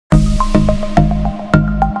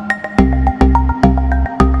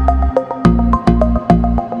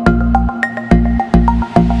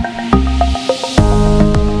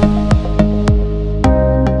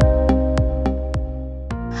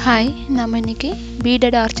இன்னைக்கு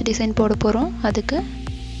beaded arch design போட போறோம். அதுக்கு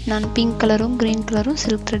நான் pink கலரும் green கலரும்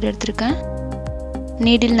silk thread எடுத்துர்க்கேன்.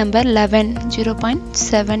 needle number 11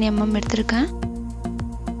 0.7 mm எடுத்துர்க்கேன்.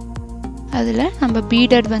 அதுல நம்ம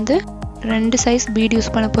beaded வந்து ரெண்டு size bead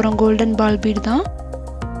யூஸ் பண்ண போறோம். golden ball bead தான்.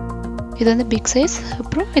 இது வந்து big size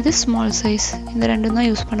அப்புறம் இது small size. இந்த ரெண்டும் தான்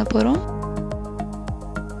யூஸ் பண்ண போறோம்.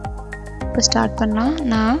 இப்போ ஸ்டார்ட் பண்ணலாம்.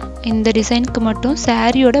 நான் இந்த டிசைனுக்கு மட்டும்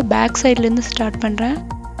சாரியோட பேக் சைடுல இருந்து ஸ்டார்ட் பண்றேன்.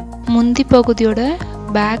 முந்தி பகுதியோட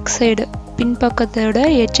பேக் சைடு பின் பக்கத்தோட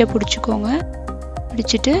எட்ஜை பிடிச்சுக்கோங்க.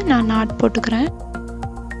 பிடிச்சிட்டு நான் நாட் போட்டுக்கிறேன்.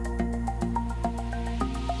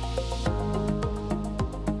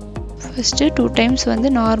 ஃபர்ஸ்ட் 2 டைம்ஸ்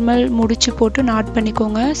வந்து நார்மல் முடிச்சு போட்டு நாட்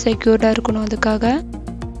பண்ணிக்கோங்க. செக்யூர்டா இருக்கணும் அதுக்காக.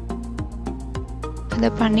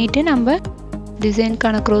 அத பண்ணிட்டு நம்ம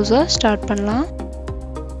டிசைனுக்கான க்ரோஷா ஸ்டார்ட் பண்ணலாம்.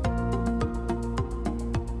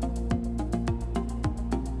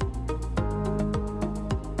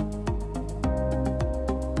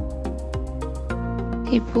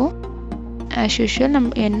 இப்போ as usual நம்ம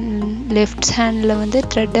left handல வந்து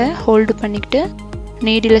thread hold பண்ணிட்டு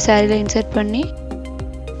needle saree insert பண்ணி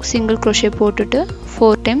single crochet போட்டுட்டு 4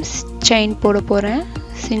 times chain போட போறேன்.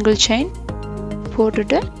 single chain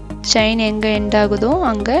போட்டுட்டு chain எங்க end ஆகுதோ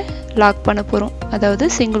அங்க lock பண்ண போறோம். அதாவது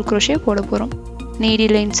single crochet போட போறோம்.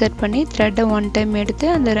 needle insert பண்ணி thread 1 time எடுத்து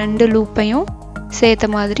அந்த ரெண்டு லூப்பையும்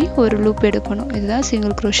சேர்த்த மாதிரி ஒரு லூப் எடுக்கணும். இதுதான்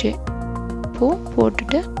single crochet.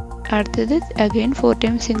 போட்டுட்டு அடுத்து again 4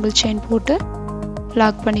 times single chain போட்டு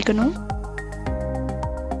lock பண்ணிக்கணும்.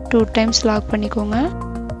 2 times lock பண்ணிக்கோங்க.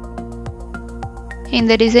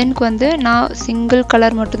 இந்த டிசைனுக்கு வந்து நான் சிங்கிள்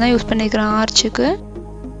கலர் மட்டும் தான் யூஸ் பண்ணிக்கிறேன். ஆர்ச்சுக்கு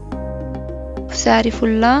saree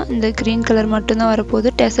ஃபுல்லா இந்த green கலர் மட்டும் தான்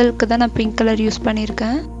வரப்போகுது. டெசலுக்கு தான் நான் pink கலர் யூஸ்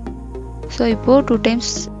பண்ணியிருக்கேன். ஸோ இப்போ 2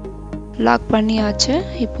 times lock பண்ணியாச்சு.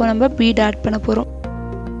 இப்போ நம்ம bead ஆட் பண்ண போறோம்.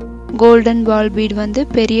 கோல்டன் பால் bead வந்து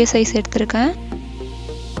பெரிய சைஸ் எடுத்திருக்கேன்.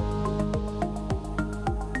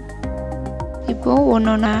 இப்போ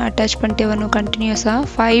ஒண்ணொண்ணா அட்டாச் பண்ணிட்டே வரணும் கண்டினியூஸா.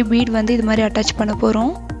 5 bead வந்து இது மாதிரி அட்டாச் பண்ண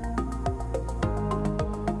போறோம்.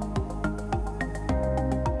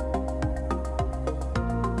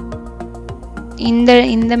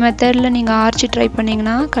 இந்த மெத்தட்ல நீங்க ஆர்ச் ட்ரை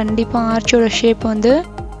பண்ணீங்கனா கண்டிப்பா ஆர்ச்சோட ஷேப் வந்து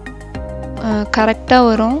கரெக்ட்டா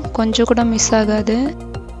வரும். கொஞ்சம் கூட மிஸ் ஆகாது.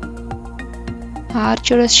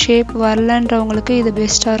 ஆர்ச்சோட ஷேப் வரலன்றவங்களுக்கு இது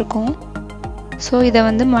பெஸ்டா இருக்கும். சோ இத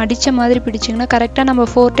வந்து மடிச்ச மாதிரி பிடிச்சீங்கனா கரெக்ட்டா நம்ம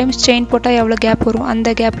 4 times chain போட்டா எவ்வளவு கேப் வரும் அந்த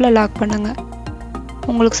கேப்ல லாக் பண்ணுங்க.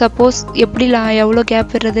 உங்களுக்கு சப்போஸ் எப்படி எவ்வளவு கேப்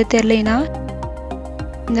விடுறது தெரியலனா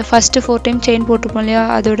இந்த ஃபர்ஸ்ட் 4 times chain போட்டுப்போம் இல்லையா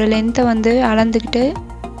அதோட லெந்தை வந்து அளந்துக்கிட்டு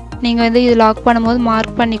நீங்க வந்து இது லாக் பண்ணும்போது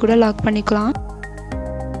மார்க் பண்ணி கூட லாக் பண்ணிக்கலாம்.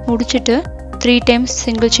 முடிச்சிட்டு 3 times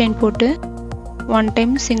single chain போட்டு 1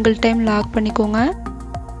 time single time லாக் பண்ணிக்கோங்க.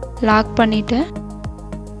 லாக் பண்ணிட்டு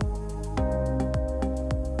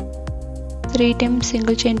 3 times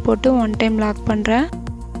single chain போட்டு 1 time lock பண்றேன்.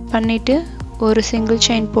 பண்ணிட்டு ஒரு single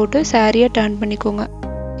chain போட்டு சாரியை டர்ன் பண்ணிக்கோங்க.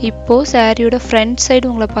 இப்போ சாரியோட front side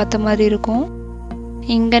உங்களை பார்த்த மாதிரி இருக்கும்.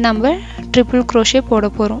 இங்க நம்ம triple crochet போட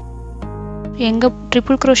போறோம். எங்க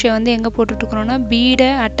triple crochet வந்து எங்க போட்டுட்டு இருக்கோம்னா bead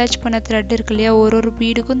அட்டாச் பண்ண thread இருக்கு இல்லையா ஒரு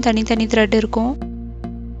beadக்கும் தனித்தனி thread இருக்கும்.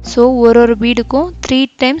 சோ ஒரு beadக்கும் 3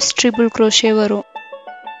 times triple crochet வரும்.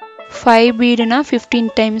 5 beadனா 15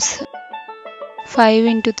 times 5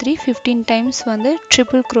 into 3 15 times வந்து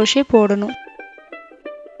triple crochet போடணும்.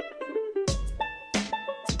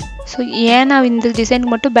 சோ ஏனா இந்த டிசைன்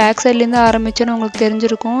மட்டும் பேக் சைடுல இருந்து ஆரம்பிச்சேன்னு உங்களுக்கு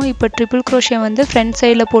தெரிஞ்சிருக்கும். இப்போ triple crochet வந்து front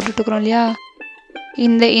sideல போட்டுட்டு இருக்கோம் இல்லையா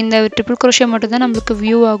இந்த triple crochet மட்டும் தான் நமக்கு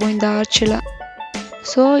வியூ ஆகும் இந்த ஆர்ச்ல.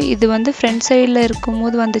 சோ இது வந்து front sideல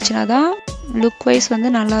இருக்கும்போது வந்துச்சுனா தான் லுக் வைஸ்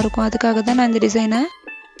வந்து நல்லா இருக்கும். அதுக்காக தான் நான் இந்த டிசைனை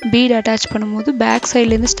bead அட்டாச் பண்ணும்போது பேக்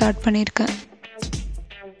சைடுல இருந்து ஸ்டார்ட் பண்ணிருக்கேன்.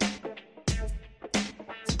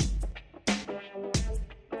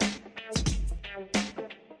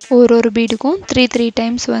 ஒரு beadக்கும் 3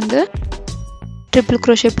 times வந்து triple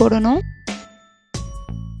crochet போடணும்.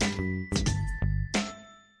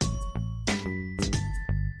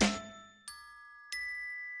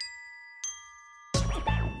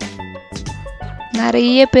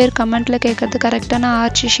 நிறைய பேர் கமெண்ட்ல கேக்குறது கரெக்ட்டான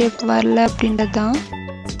ஆர்ச் ஷேப் வரல அப்படின்றது தான்.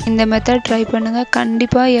 இந்த மெத்தட் ட்ரை பண்ணுங்க.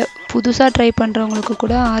 கண்டிப்பா புதுசா ட்ரை பண்றவங்களுக்கு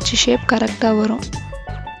கூட ஆர்ச் ஷேப் கரெக்ட்டா வரும்.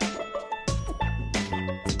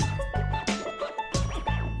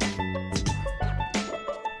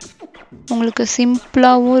 உங்களுக்கு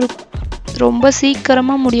சிம்பிளாவும் ரொம்ப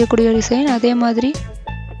சீக்கிரமா முடியக்கூடிய டிசைன். அதே மாதிரி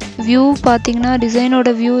வியூ பாத்தீங்கன்னா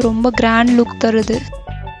டிசைனோட வியூ ரொம்ப கிராண்ட் லுக் தருது.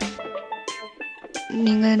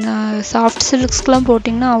 நீங்க சாஃப்ட் சில்க்ஸ்லாம்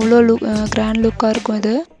போடிங்கனா அவ்வளோ கிராண்ட் லுக்கா இருக்கும்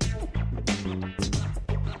இது.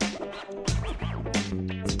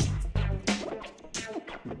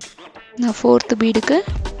 நான் 4th பீடுக்கு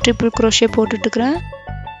ட்ரிபிள் crochet போட்டுட்டு இருக்கேன்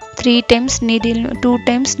 3 times needle 2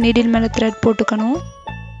 times needle மேல thread போட்டுக்கணும்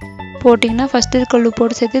போடிங்கனா ஃபர்ஸ்ட் இருக்க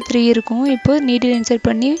லூப்போட சேர்த்து 3 இருக்கும் இப்போ needle insert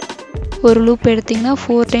பண்ணி ஒரு லூப் எடுத்தீங்கன்னா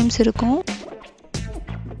 4 times இருக்கும்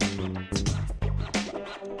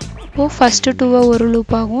இப்போ ஃபர்ஸ்ட் 2 ஒரு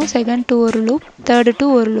லூப் ஆகும் செகண்ட் 2 ஒரு லூப் தேர்ட் 2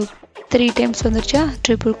 ஒரு லூப் 3 times வந்துருச்சா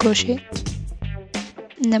ட்ரிபிள் crochet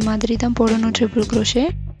இந்த மாதிரி தான் போடணும் ட்ரிபிள் crochet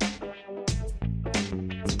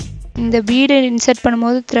இந்த பீடை இன்சர்ட்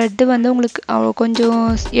பண்ணும்போது thread வந்து உங்களுக்கு கொஞ்சம்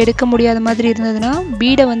எடுக்க முடியாத மாதிரி இருந்ததுனா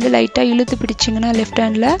பீடை வந்து லைட்டா இழுத்து பிடிச்சீங்கனா லெஃப்ட்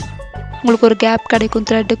ஹேண்ட்ல உங்களுக்கு ஒரு கேப் கிடைக்கும்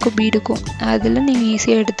threadக்கும் பீடுக்கும் அதுல நீங்க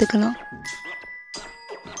ஈஸியா எடுத்துக்கலாம்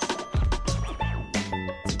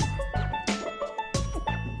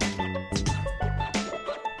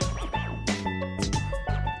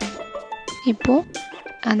இப்போ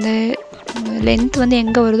அந்த லெந்த் வந்து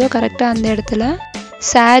எங்க வருதோ கரெக்ட்டா அந்த இடத்துல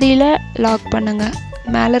சாரியில லாக் பண்ணுங்க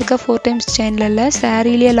மேல இருக்க 4 times செயின்ல இல்ல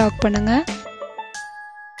சாரியிலே லாக் பண்ணுங்க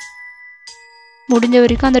முடிஞ்ச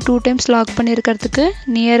வரைக்கும் அந்த 2 times லாக் பண்ணிருக்கிறதுக்கு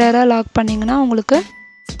நியரரா லாக் பண்ணீங்கனா உங்களுக்கு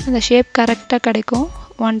அந்த ஷேப் கரெக்ட்டா கிடைக்கும்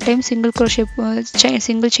 1 time single crochet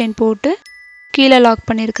single chain போட்டு கீழ லாக்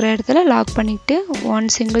பண்ணிருக்கிற இடத்துல லாக் பண்ணிட்டு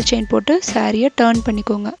 1 single chain போட்டு சாரியை டர்ன்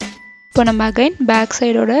பண்ணிக்கோங்க இப்போ நம்ம அகைன் பேக்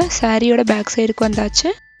சைடோட சாரியோட பேக் சைடுக்கு வந்தாச்சு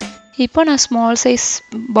இப்போ நான் ஸ்மால் சைஸ்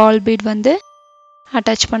பால் பீட் வந்து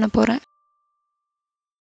அட்டாச் பண்ண போறேன்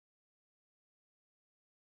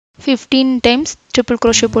 15 times triple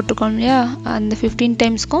crochet போட்டுக்கோங்க இல்லையா அந்த 15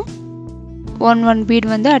 timesக்கும் 1 bead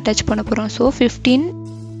வந்து அட்டாச் பண்ண போறோம் சோ 15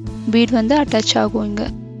 bead வந்து அட்டாச் ஆகும் இங்க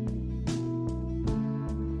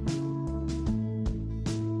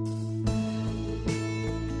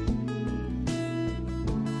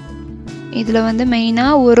இதுல வந்து மெயினா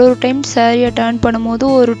ஒரு டைம் சாரியை டர்ன் பண்ணும்போது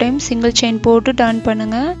ஒரு டைம் சிங்கிள் செயின் போட்டு டர்ன்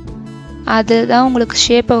பண்ணுங்க அதுதான் உங்களுக்கு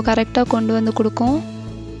ஷேப்பை கரெக்ட்டா கொண்டு வந்து கொடுக்கும்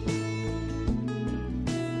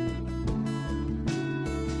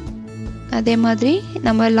அதே மாதிரி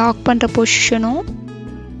நம்ம லாக் பண்ற பொசிஷனும்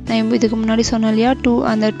நான் இதுக்கு முன்னாடி சொன்னலையா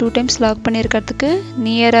அந்த 2 times லாக் பண்ணிருக்கிறதுக்கு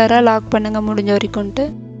நியரரா லாக் பண்ணுங்க முடிஞ்ச வரைக்கும்ட்டு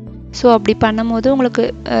சோ அப்படி பண்ணும்போது உங்களுக்கு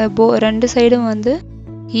ரெண்டு சைடும் வந்து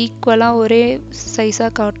ஈக்குவலா ஒரே சைஸா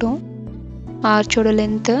காட்டும் ஆர்ச்சோட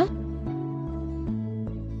லெந்த்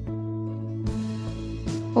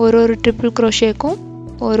ஒரு ட்ரிபிள் crochetக்கும்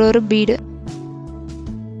ஒரு பீட்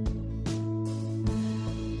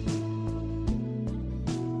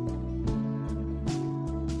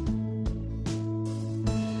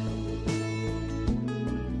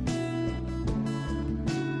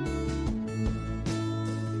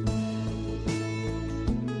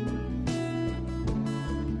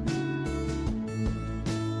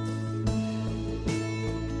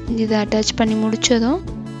இத அட்டாச் பண்ணி முடிச்சதும்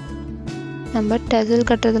நம்ம டசல்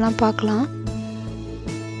கட்டறதெல்லாம் பார்க்கலாம்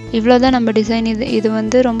இவ்ளோதான் நம்ம டிசைன் இது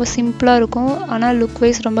வந்து ரொம்ப சிம்பிளா இருக்கும் ஆனா லுக்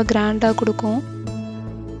வைஸ் ரொம்ப கிராண்டா கொடுக்கும்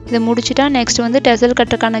இத முடிச்சிட்டா நெக்ஸ்ட் வந்து டசல்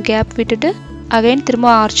கட்டறதுக்கான கேப் விட்டுட்டு அகைன் திரும்ப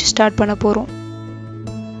ஆர்ச் ஸ்டார்ட் பண்ண போறோம்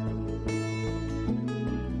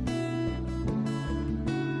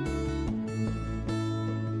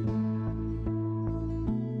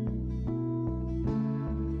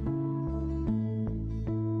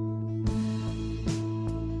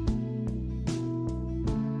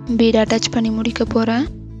bead attach பண்ணி முடிக்க போறேன்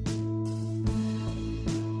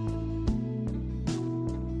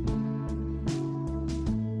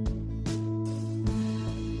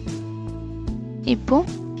இப்போ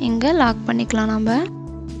இங்க லாக் பண்ணிக்கலாம்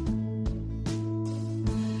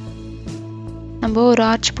நம்ம ஒரு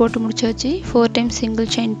ஆர்ச் போட்டு முடிச்சாச்சு 4 times single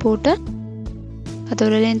chain போட்டு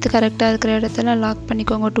அதோட லெந்த் கரெக்ட்டா இருக்கிற இடத்துல லாக்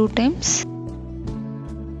பண்ணிக்கோங்க 2 times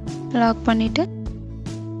லாக் பண்ணிட்டு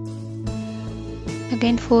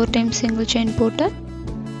again 4 times single chain போட்டு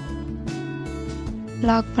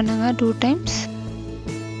லாக் பண்ணுங்க 2 times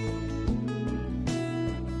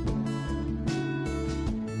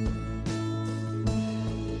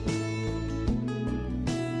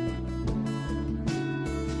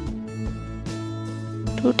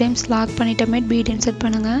லாக் பண்ணிட்டமே bead insert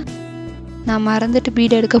பண்ணுங்க நான் மறந்துட்டு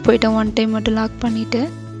bead எடுக்க போய்ட்டேன் 1 time மட்டும் லாக் பண்ணிட்டு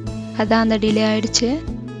அதான் அந்த டிலே ஆயிடுச்சு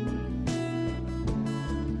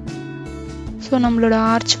சோ நம்மளோட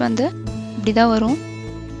ஆர்ச் வந்து இப்படி தான் வரும்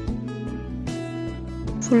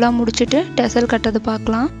ஃபுல்லா முடிச்சிட்டு டசல் கட்டறது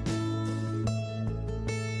பார்க்கலாம்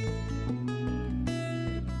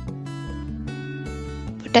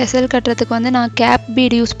டசல் கட்டறதுக்கு வந்து நான் கேப்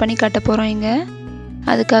பீட் யூஸ் பண்ணி கட்ட போறோம் இங்க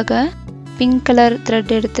அதுக்காக பிங்க் கலர்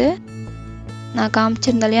thread எடுத்து நான்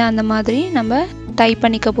காமிச்சிருந்தலையா அந்த மாதிரி நம்ம டை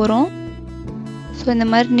பண்ணிக்க போறோம் சோ இந்த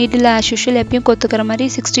மாதிரி நீடில் as usual எப்பவும் கோத்துக்கற மாதிரி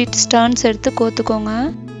 60 turns எடுத்து கோத்துக்கோங்க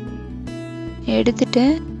எடுத்துட்டு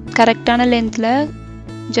கரெக்ட்டான லெந்த்ல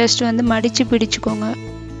ஜஸ்ட் வந்து மடிச்சு பிடிச்சுக்கோங்க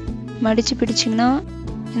மடிச்சு பிடிச்சிங்கனா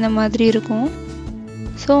இந்த மாதிரி இருக்கும்.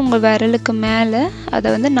 ஸோ உங்கள் விரலுக்கு மேலே அதை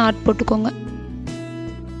வந்து நாட் போட்டுக்கோங்க.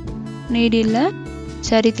 நீடியில்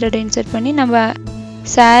சரி த்ரெட்டை இன்சர்ட் பண்ணி நம்ம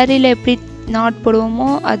சாரியில் எப்படி நாட் போடுவோமோ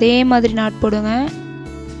அதே மாதிரி நாட் போடுங்க.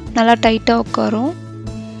 நல்லா டைட்டாக உட்காரும்.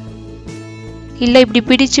 இல்லை இப்படி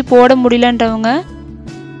பிடிச்சு போட முடியலன்றவங்க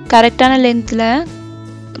கரெக்டான லென்த்தில்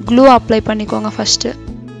க்ளூ அப்ளை பண்ணிக்கோங்க. ஃபஸ்ட்டு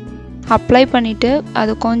அப்ளை பண்ணிவிட்டு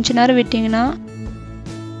அது கொஞ்ச நேரம் விட்டிங்கன்னா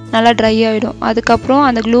நல்லா ட்ரை ஆகிடும். அதுக்கப்புறம்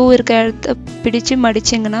அந்த க்ளூ இருக்க இடத்த பிடிச்சு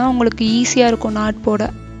மடிச்சிங்கன்னா உங்களுக்கு ஈஸியாக இருக்கும் நாட் போட.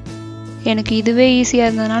 எனக்கு இதுவே ஈஸியாக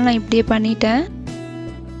இருந்ததுனால நான் இப்படியே பண்ணிட்டேன்.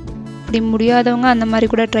 இப்படி முடியாதவங்க அந்த மாதிரி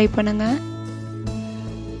கூட ட்ரை பண்ணுங்கள்.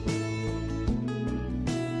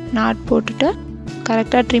 நாட் போட்டுட்டு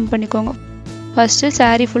கரெக்டாக ட்ரிம் பண்ணிக்கோங்க. ஃபஸ்ட்டு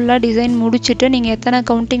சாரீ ஃபுல்லாக டிசைன் முடிச்சுட்டு நீங்கள் எத்தனை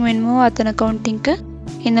கவுண்டிங் வேணுமோ அத்தனை கவுண்டிங்க்கு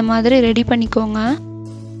இந்த மாதிரி ரெடி பண்ணிக்கோங்க.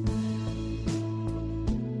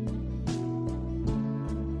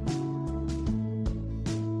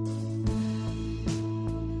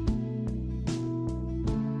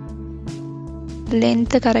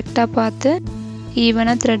 லென்த்து கரெக்டாக பார்த்து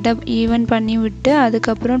ஈவனாக த்ரெட்டை ஈவன் பண்ணி விட்டு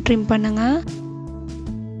அதுக்கப்புறம் ட்ரிம் பண்ணுங்கள்.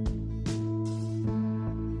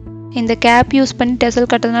 இந்த கேப் யூஸ் பண்ணி டெசல்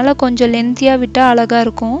கட்டுறதுனால கொஞ்சம் லென்த்தியாக விட்டால் அழகாக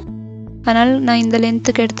இருக்கும். அதனால் நான் இந்த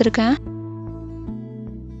லென்த்துக்கு எடுத்திருக்கேன்.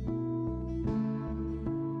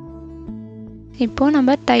 இப்போது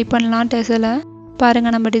நம்ம டைப் பண்ணலாம் டெசலை.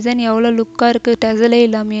 பாருங்கள் நம்ம டிசைன் எவ்வளோ லுக்காக இருக்குது டெசலே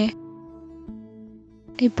இல்லாமையே.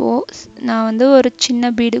 இப்போது நான் வந்து ஒரு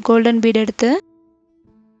சின்ன பீடு கோல்டன் பீடு எடுத்து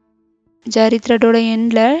ஜரி த்ரெட்டோட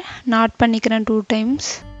எண்டில் நாட் பண்ணிக்கிறேன் 2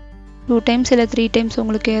 டைம்ஸ் இல்லை 3 டைம்ஸ்.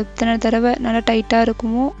 உங்களுக்கு எத்தனை தடவை நல்லா டைட்டாக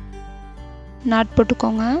இருக்குமோ நாட்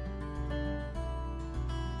போட்டுக்கோங்க.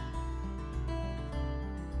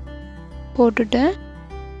 போட்டுட்டு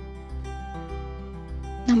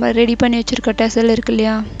நம்ம ரெடி பண்ணி வச்சுருக்க டெசல் இருக்கு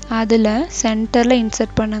இல்லையா அதில் சென்டரில்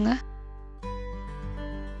இன்சர்ட் பண்ணுங்க.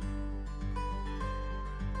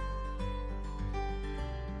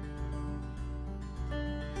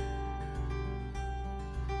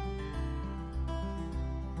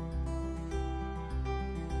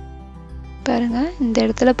 பாருங்கள் இந்த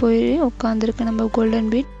இடத்துல போய் உட்காந்துருக்கு நம்ம கோல்டன்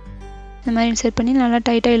பீட். இந்த மாதிரி இன்சர்ட் பண்ணி நல்லா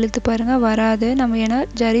டைட்டாக இழுத்து பாருங்கள், வராது. நம்ம ஏன்னா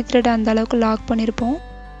ஜரி த்ரெட் அந்த அளவுக்கு லாக் பண்ணியிருப்போம்.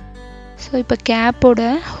 ஸோ இப்போ கேப்போட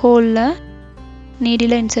ஹோலில்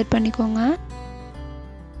நீடியில் இன்சர்ட் பண்ணிக்கோங்க.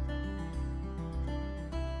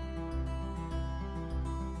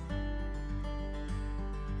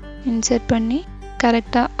 இன்சர்ட் பண்ணி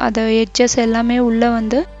கரெக்டாக அதை எட்ஜஸ் எல்லாமே உள்ளே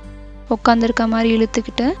வந்து உட்காந்துருக்க மாதிரி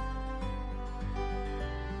இழுத்துக்கிட்டு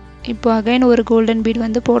இப்போ அகைன் ஒரு கோல்டன் பீட்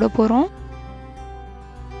வந்து போட போகிறோம்.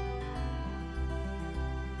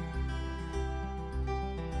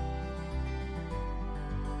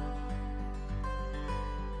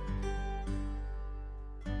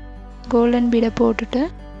 கோல்டன் பீடை போட்டுட்டு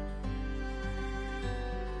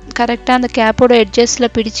கரெக்டாக அந்த கேப்போட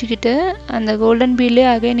எட்ஜஸில் பிடிச்சிக்கிட்டு அந்த கோல்டன்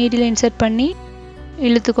பீட்லேயே அகைன் நீடில் இன்சர்ட் பண்ணி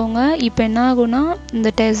இழுத்துக்கோங்க. இப்போ என்ன ஆகும்னா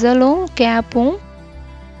இந்த டெசலும் கேப்பும்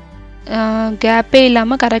கேப்பே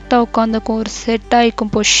இல்லாமல் கரெக்டாக உட்காந்துக்கும், ஒரு செட்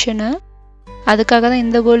ஆகிக்கும் பொசிஷனு. அதுக்காக தான்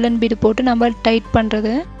இந்த கோல்டன் பீடு போட்டு நம்ம டைட்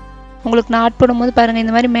பண்ணுறது. உங்களுக்கு நாட் போடும்போது பாருங்கள்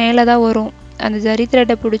இந்த மாதிரி மேலே தான் வரும். அந்த ஜரி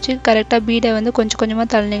த்ரெட்டை பிடிச்சி கரெக்டாக பீடை வந்து கொஞ்சம் கொஞ்சமாக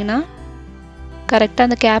தள்ளினீங்கன்னா கரெக்டாக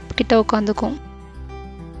அந்த கேப் கிட்ட உட்காந்துக்கும்.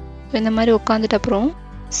 இந்த மாதிரி உட்காந்துட்டு அப்புறம்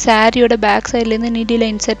சாரியோட பேக் சைட்லேருந்து நீடியில்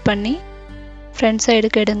இன்சர்ட் பண்ணி ஃப்ரண்ட்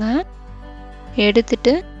சைடுக்கு எடுங்க.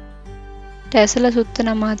 எடுத்துட்டு டெசலை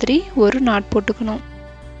சுற்றின மாதிரி ஒரு நாட் போட்டுக்கணும்.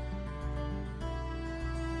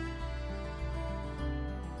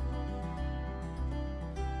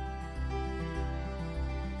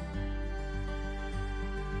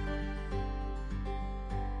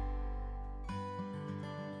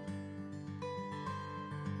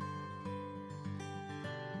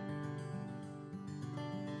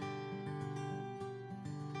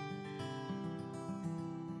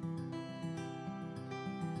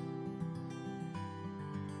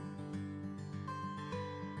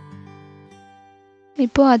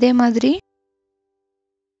 இப்போ அதே மாதிரி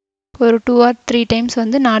ஒரு 2 or 3 டைம்ஸ்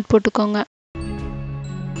வந்து நாட் போட்டுக்கோங்க.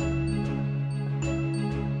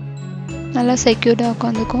 நல்லா செக்யூர்டாக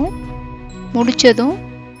உட்காந்துக்கும். முடித்ததும்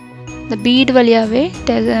இந்த பீட் வழியாகவே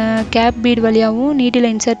கேப் பீட் வழியாகவும் நீடில்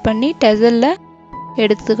இன்சர்ட் பண்ணி டெசலில்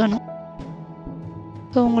எடுத்துக்கணும்.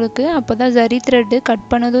 ஸோ உங்களுக்கு அப்போ தான் ஜரி த்ரெட்டு கட்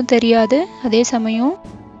பண்ணதும் தெரியாது, அதே சமயம்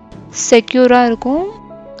செக்யூராக இருக்கும்,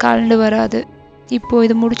 கலண்டு வராது. இப்போது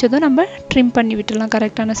இது முடித்ததும் நம்ம ட்ரிம் பண்ணி விட்டுடலாம்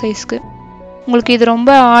கரெக்டான சைஸ்க்கு. உங்களுக்கு இது ரொம்ப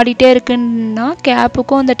ஆடிட்டே இருக்குன்னா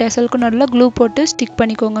கேப்புக்கும் அந்த டெசலுக்கும் நல்லா க்ளூ போட்டு ஸ்டிக்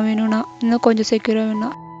பண்ணிக்கோங்க வேணும்னா, இன்னும் கொஞ்சம் செக்யூராக வேணும்னா.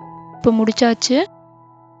 இப்போ முடிச்சாச்சு.